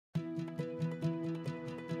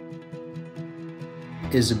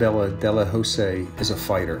Isabella Houssaye is a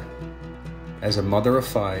fighter. As a mother of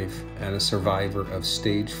 5 and a survivor of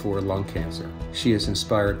stage 4 lung cancer, she has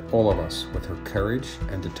inspired all of us with her courage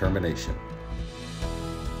and determination.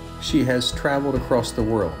 She has traveled across the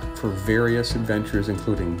world for various adventures,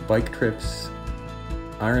 including bike trips,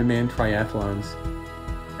 Ironman triathlons,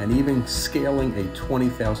 and even scaling a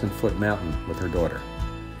 20,000-foot mountain with her daughter.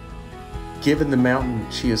 Given the mountain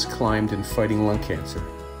she has climbed in fighting lung cancer,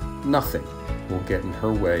 nothing will get in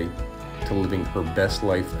her way to living her best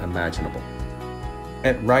life imaginable.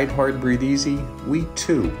 At Ride Hard, Breathe Easy, we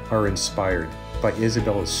too are inspired by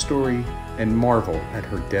Isabella's story and marvel at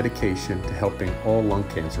her dedication to helping all lung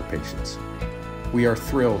cancer patients. We are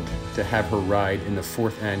thrilled to have her ride in the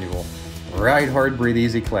 4th annual Ride Hard, Breathe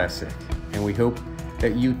Easy Classic, and we hope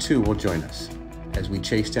that you too will join us as we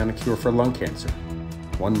chase down a cure for lung cancer,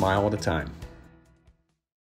 1 mile at a time.